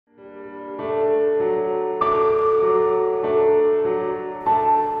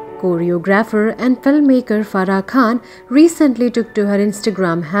Choreographer and filmmaker Farah Khan recently took to her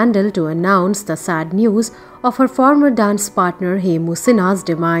Instagram handle to announce the sad news of her former dance partner Hemu Sinha's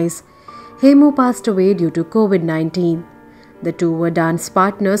demise. Hemu passed away due to COVID-19. The two were dance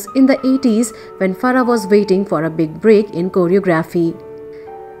partners in the 80s when Farah was waiting for a big break in choreography.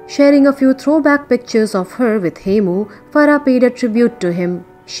 Sharing a few throwback pictures of her with Hemu, Farah paid a tribute to him.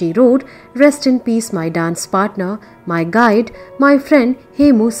 She wrote, "Rest in peace, my dance partner, my guide, my friend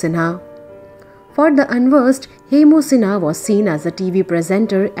Hemu Sinha." For the unversed, Hemu Sinha was seen as a TV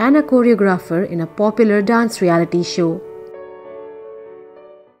presenter and a choreographer in a popular dance reality show.